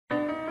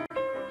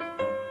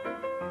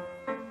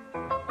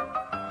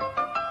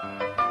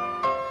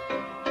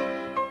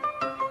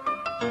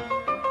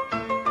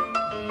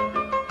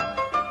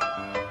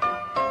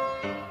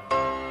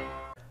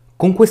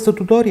Con questo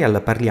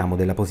tutorial parliamo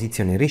della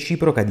posizione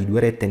reciproca di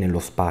due rette nello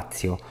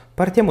spazio.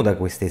 Partiamo da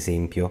questo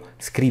esempio.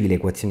 Scrivi le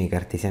equazioni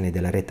cartesiane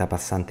della retta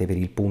passante per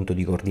il punto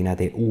di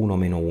coordinate 1,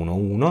 meno 1,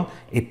 1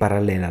 e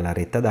parallela alla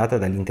retta data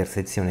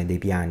dall'intersezione dei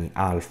piani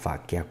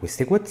alfa che ha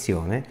questa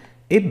equazione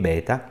e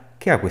beta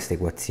che ha questa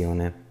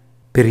equazione.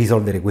 Per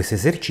risolvere questo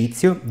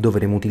esercizio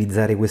dovremo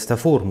utilizzare questa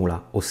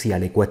formula, ossia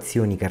le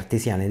equazioni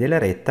cartesiane della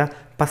retta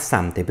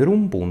passante per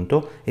un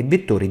punto e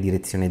vettore in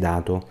direzione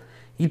dato.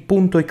 Il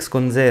punto x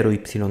con 0,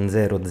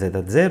 y0,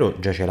 z0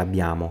 già ce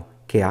l'abbiamo,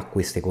 che ha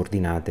queste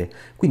coordinate,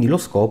 quindi lo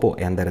scopo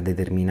è andare a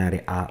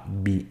determinare A,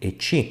 B e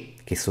C,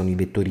 che sono i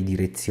vettori di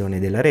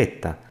direzione della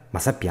retta, ma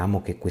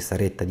sappiamo che questa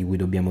retta di cui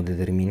dobbiamo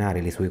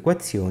determinare le sue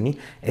equazioni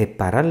è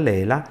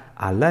parallela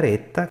alla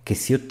retta che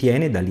si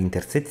ottiene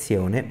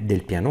dall'intersezione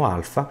del piano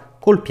alfa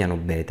col piano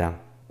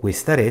beta.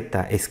 Questa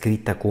retta è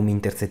scritta come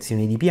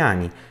intersezione di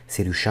piani.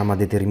 Se riusciamo a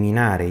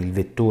determinare il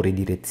vettore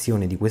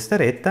direzione di questa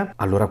retta,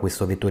 allora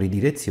questo vettore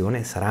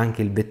direzione sarà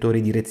anche il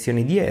vettore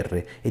direzione di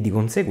R e di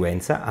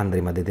conseguenza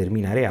andremo a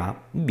determinare A,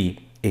 B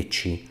e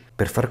C.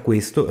 Per far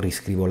questo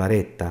riscrivo la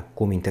retta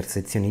come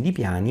intersezione di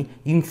piani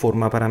in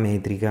forma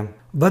parametrica.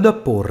 Vado a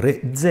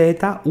porre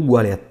z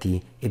uguale a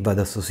t e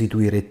vado a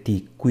sostituire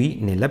t qui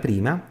nella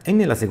prima e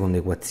nella seconda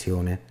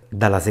equazione.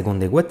 Dalla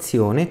seconda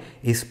equazione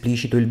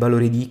esplicito il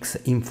valore di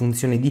x in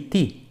funzione di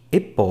t e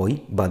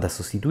poi vado a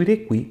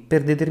sostituire qui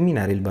per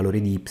determinare il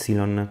valore di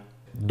y.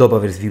 Dopo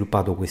aver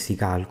sviluppato questi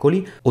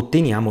calcoli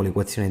otteniamo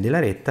l'equazione della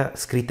retta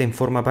scritta in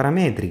forma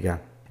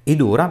parametrica. Ed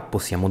ora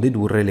possiamo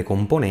dedurre le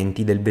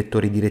componenti del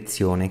vettore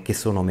direzione che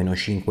sono meno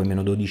 5,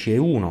 meno 12 e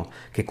 1,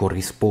 che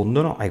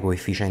corrispondono ai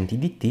coefficienti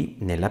di t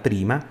nella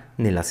prima,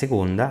 nella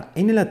seconda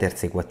e nella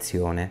terza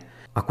equazione.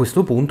 A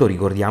questo punto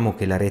ricordiamo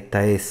che la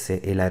retta S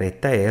e la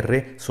retta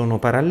R sono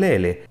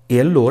parallele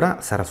e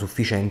allora sarà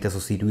sufficiente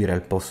sostituire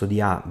al posto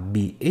di A,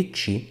 B e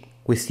C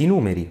questi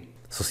numeri.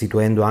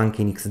 Sostituendo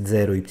anche in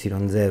x0,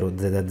 y0,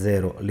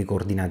 z0 le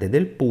coordinate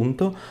del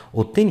punto,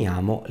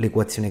 otteniamo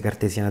l'equazione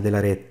cartesiana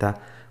della retta.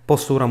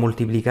 Posso ora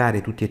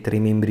moltiplicare tutti e tre i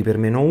membri per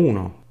meno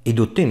 1 ed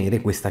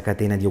ottenere questa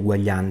catena di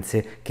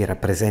uguaglianze che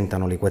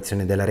rappresentano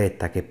l'equazione della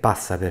retta che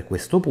passa per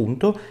questo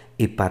punto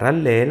e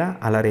parallela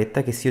alla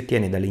retta che si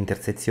ottiene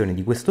dall'intersezione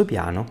di questo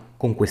piano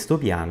con questo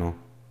piano.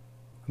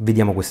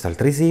 Vediamo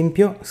quest'altro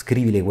esempio.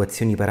 Scrivi le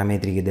equazioni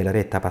parametriche della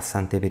retta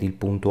passante per il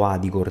punto A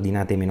di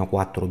coordinate meno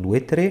 4,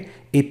 2, 3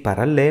 e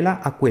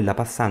parallela a quella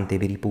passante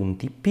per i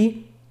punti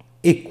P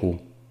e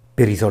Q.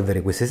 Per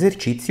risolvere questo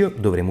esercizio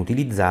dovremo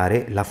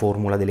utilizzare la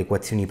formula delle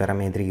equazioni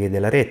parametriche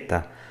della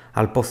retta.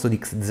 Al posto di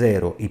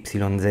x0,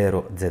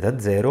 y0,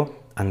 z0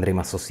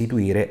 andremo a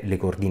sostituire le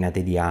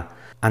coordinate di A.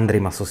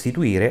 Andremo a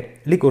sostituire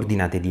le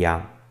coordinate di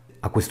A.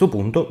 A questo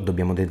punto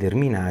dobbiamo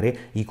determinare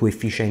i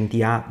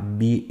coefficienti A,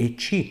 B e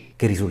C,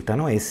 che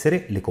risultano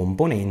essere le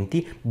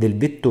componenti del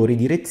vettore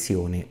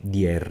direzione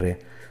di R.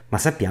 Ma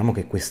sappiamo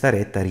che questa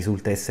retta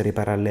risulta essere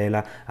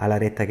parallela alla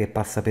retta che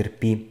passa per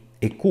P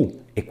e Q,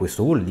 e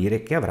questo vuol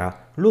dire che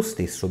avrà lo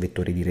stesso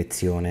vettore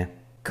direzione.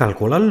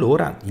 Calcola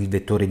allora il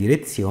vettore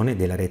direzione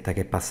della retta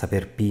che passa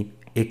per P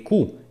e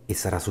Q e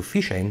sarà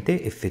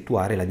sufficiente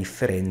effettuare la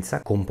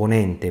differenza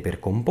componente per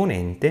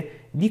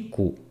componente di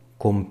Q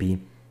con P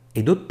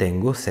ed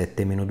ottengo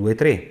 7 meno 2,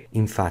 3.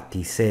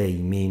 Infatti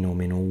 6 meno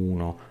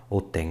 1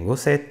 ottengo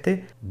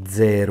 7,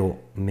 0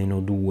 meno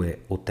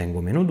 2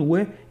 ottengo meno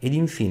 2 ed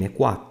infine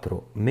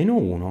 4 meno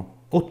 1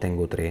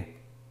 ottengo 3.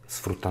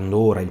 Sfruttando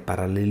ora il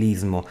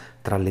parallelismo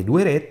tra le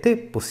due rette,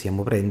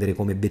 possiamo prendere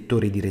come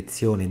vettore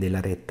direzione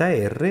della retta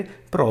R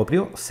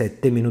proprio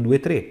 7 meno 2,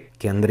 3,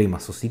 che andremo a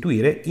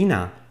sostituire in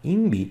A,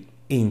 in B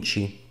e in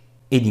C.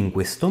 Ed in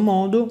questo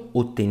modo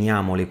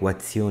otteniamo le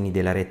equazioni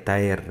della retta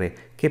R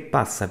che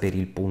passa per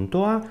il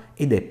punto A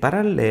ed è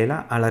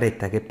parallela alla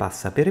retta che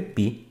passa per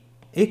P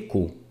e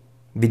Q.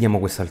 Vediamo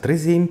quest'altro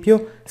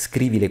esempio.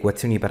 Scrivi le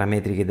equazioni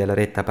parametriche della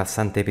retta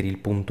passante per il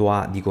punto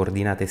A di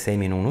coordinate 6,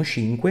 meno 1,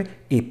 5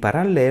 e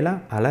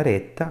parallela alla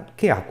retta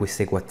che ha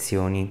queste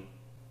equazioni.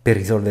 Per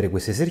risolvere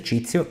questo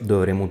esercizio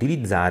dovremo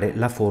utilizzare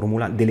la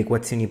formula delle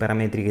equazioni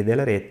parametriche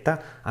della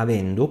retta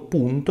avendo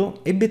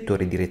punto e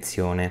vettore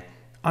direzione.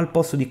 Al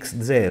posto di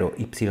x0,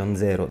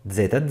 y0,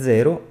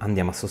 z0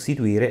 andiamo a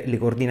sostituire le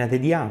coordinate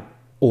di A.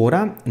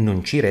 Ora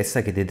non ci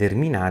resta che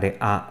determinare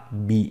A,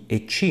 B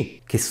e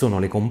C, che sono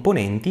le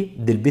componenti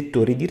del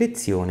vettore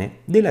direzione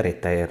della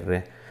retta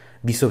R.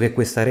 Visto che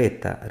questa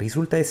retta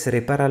risulta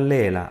essere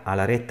parallela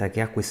alla retta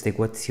che ha queste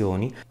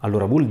equazioni,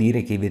 allora vuol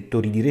dire che i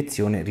vettori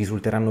direzione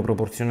risulteranno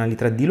proporzionali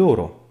tra di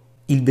loro.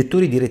 Il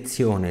vettore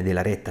direzione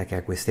della retta che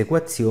ha queste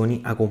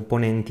equazioni ha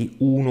componenti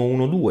 1,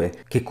 1, 2,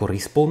 che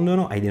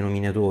corrispondono ai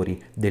denominatori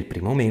del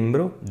primo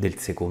membro, del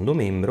secondo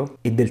membro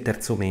e del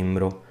terzo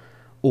membro.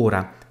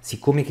 Ora,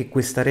 siccome che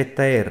questa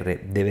retta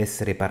R deve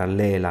essere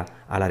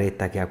parallela alla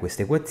retta che ha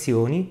queste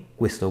equazioni,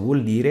 questo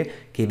vuol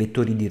dire che i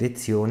vettori di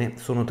direzione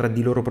sono tra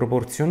di loro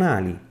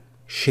proporzionali.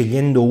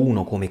 Scegliendo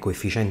uno come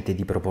coefficiente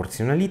di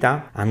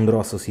proporzionalità, andrò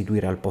a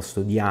sostituire al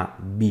posto di A,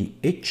 B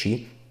e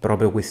C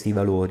proprio questi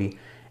valori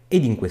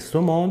ed in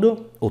questo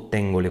modo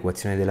ottengo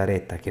l'equazione della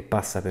retta che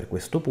passa per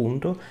questo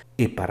punto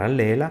e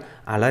parallela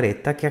alla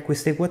retta che ha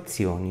queste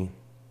equazioni.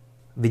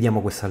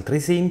 Vediamo quest'altro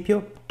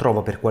esempio.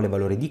 Trova per quale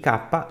valore di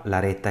k la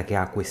retta che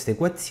ha queste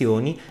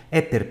equazioni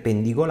è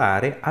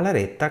perpendicolare alla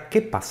retta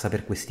che passa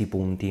per questi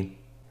punti.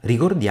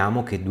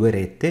 Ricordiamo che due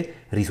rette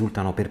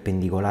risultano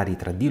perpendicolari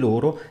tra di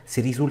loro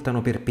se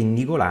risultano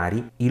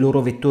perpendicolari i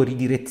loro vettori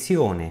di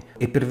direzione,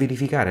 e per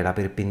verificare la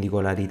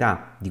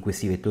perpendicolarità di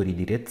questi vettori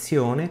di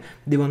direzione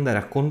devo andare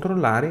a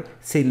controllare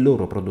se il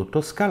loro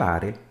prodotto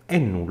scalare è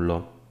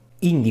nullo.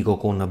 Indico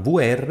con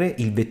VR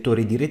il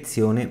vettore di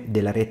direzione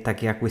della retta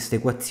che ha queste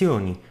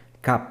equazioni.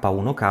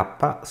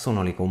 K1K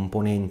sono le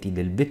componenti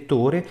del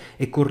vettore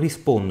e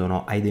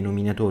corrispondono ai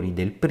denominatori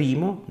del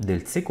primo,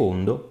 del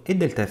secondo e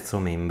del terzo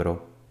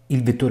membro.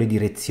 Il vettore di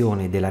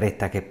direzione della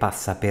retta che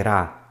passa per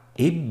A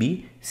e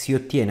B si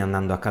ottiene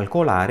andando a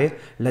calcolare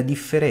la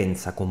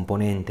differenza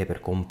componente per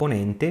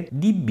componente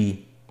di B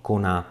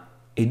con A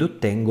ed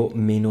ottengo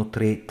meno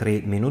 3,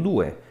 3, meno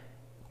 2.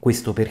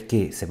 Questo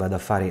perché se vado a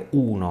fare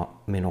 1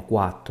 meno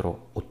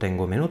 4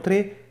 ottengo meno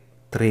 3,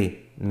 3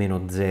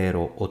 meno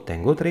 0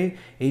 ottengo 3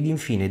 ed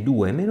infine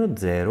 2 meno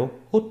 0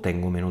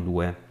 ottengo meno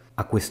 2.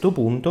 A questo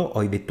punto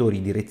ho i vettori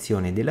di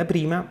direzione della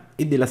prima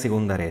e della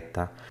seconda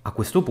retta. A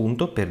questo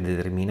punto, per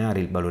determinare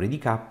il valore di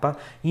k,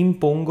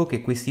 impongo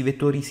che questi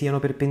vettori siano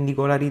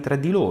perpendicolari tra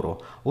di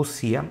loro,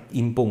 ossia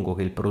impongo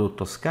che il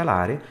prodotto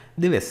scalare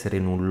deve essere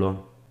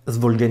nullo.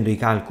 Svolgendo i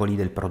calcoli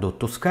del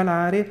prodotto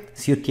scalare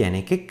si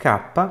ottiene che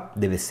k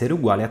deve essere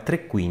uguale a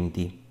 3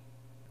 quinti.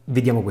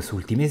 Vediamo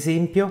quest'ultimo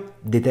esempio.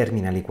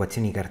 Determina le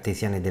equazioni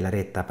cartesiane della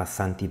retta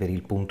passanti per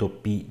il punto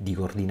P di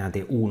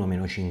coordinate 1,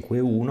 meno 5,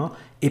 1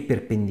 e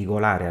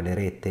perpendicolare alle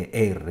rette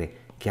R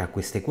che ha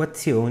queste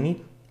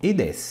equazioni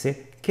ed S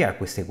che ha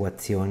queste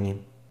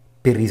equazioni.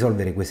 Per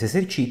risolvere questo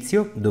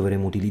esercizio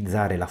dovremo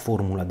utilizzare la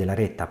formula della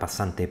retta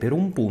passante per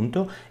un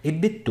punto e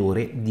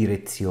vettore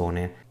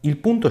direzione. Il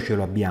punto ce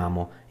lo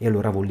abbiamo e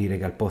allora vuol dire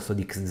che al posto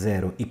di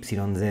x0,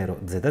 y0,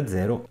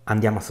 z0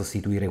 andiamo a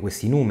sostituire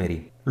questi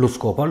numeri. Lo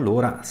scopo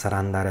allora sarà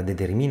andare a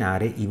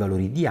determinare i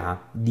valori di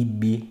A, di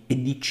B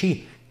e di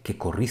C che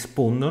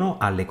corrispondono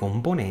alle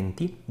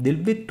componenti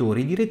del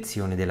vettore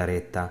direzione della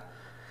retta.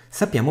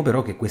 Sappiamo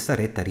però che questa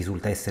retta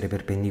risulta essere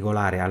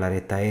perpendicolare alla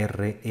retta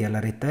R e alla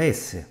retta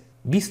S.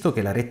 Visto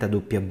che la retta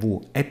W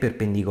è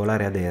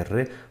perpendicolare ad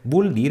R,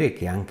 vuol dire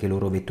che anche i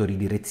loro vettori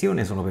di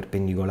direzione sono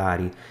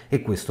perpendicolari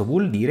e questo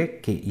vuol dire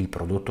che il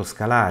prodotto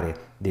scalare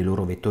dei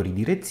loro vettori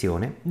di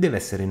direzione deve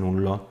essere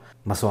nullo.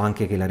 Ma so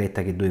anche che la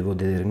retta che dovevo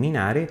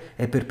determinare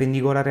è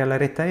perpendicolare alla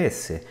retta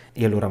S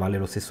e allora vale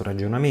lo stesso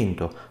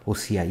ragionamento,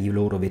 ossia i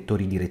loro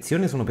vettori di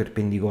direzione sono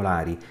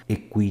perpendicolari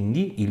e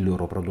quindi il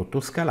loro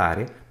prodotto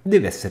scalare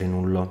deve essere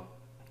nullo.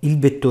 Il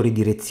vettore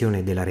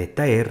direzione della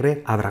retta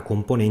R avrà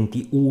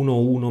componenti 1,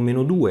 1,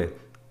 meno 2.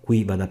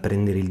 Qui vado a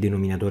prendere il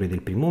denominatore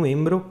del primo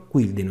membro,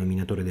 qui il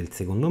denominatore del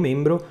secondo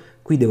membro,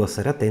 qui devo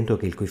stare attento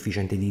che il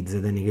coefficiente di z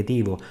è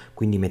negativo,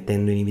 quindi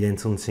mettendo in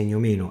evidenza un segno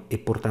meno e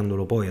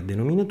portandolo poi a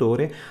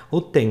denominatore,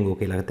 ottengo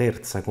che la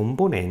terza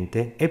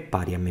componente è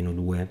pari a meno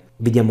 2.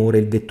 Vediamo ora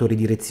il vettore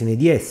direzione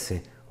di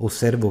S.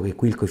 Osservo che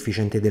qui il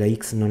coefficiente della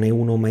x non è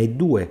 1 ma è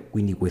 2,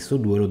 quindi questo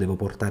 2 lo devo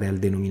portare al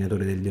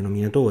denominatore del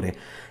denominatore.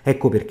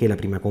 Ecco perché la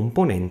prima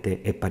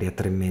componente è pari a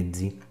 3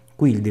 mezzi.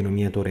 Qui il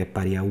denominatore è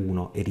pari a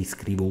 1 e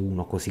riscrivo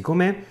 1 così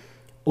com'è.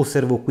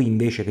 Osservo qui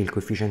invece che il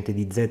coefficiente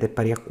di z è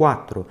pari a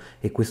 4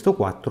 e questo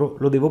 4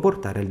 lo devo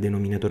portare al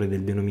denominatore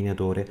del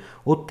denominatore,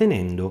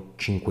 ottenendo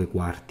 5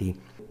 quarti.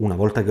 Una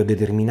volta che ho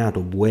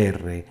determinato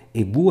VR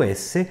e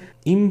VS,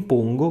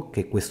 impongo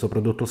che questo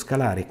prodotto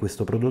scalare e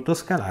questo prodotto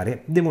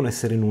scalare devono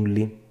essere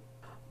nulli.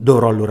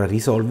 Dovrò allora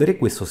risolvere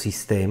questo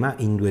sistema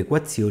in due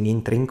equazioni e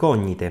in tre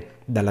incognite.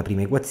 Dalla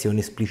prima equazione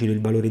esplicito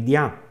il valore di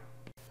A.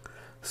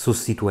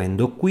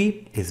 Sostituendo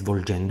qui e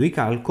svolgendo i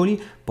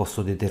calcoli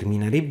posso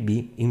determinare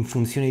B in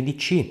funzione di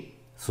C.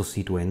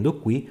 Sostituendo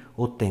qui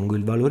ottengo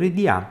il valore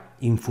di A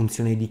in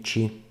funzione di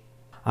C.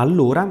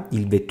 Allora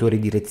il vettore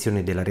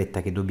direzione della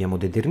retta che dobbiamo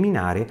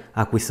determinare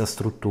ha questa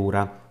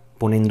struttura.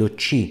 Ponendo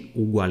C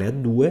uguale a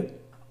 2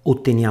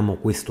 otteniamo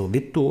questo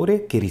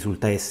vettore che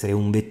risulta essere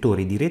un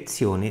vettore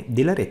direzione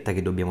della retta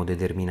che dobbiamo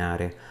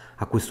determinare.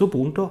 A questo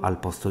punto al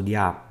posto di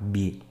A,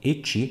 B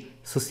e C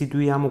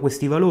sostituiamo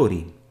questi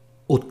valori,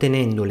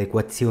 ottenendo le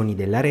equazioni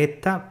della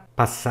retta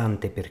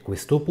passante per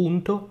questo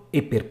punto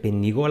e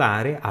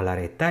perpendicolare alla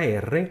retta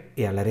R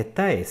e alla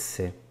retta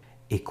S.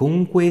 E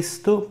con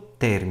questo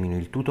termino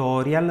il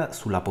tutorial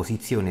sulla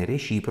posizione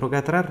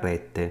reciproca tra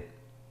rette.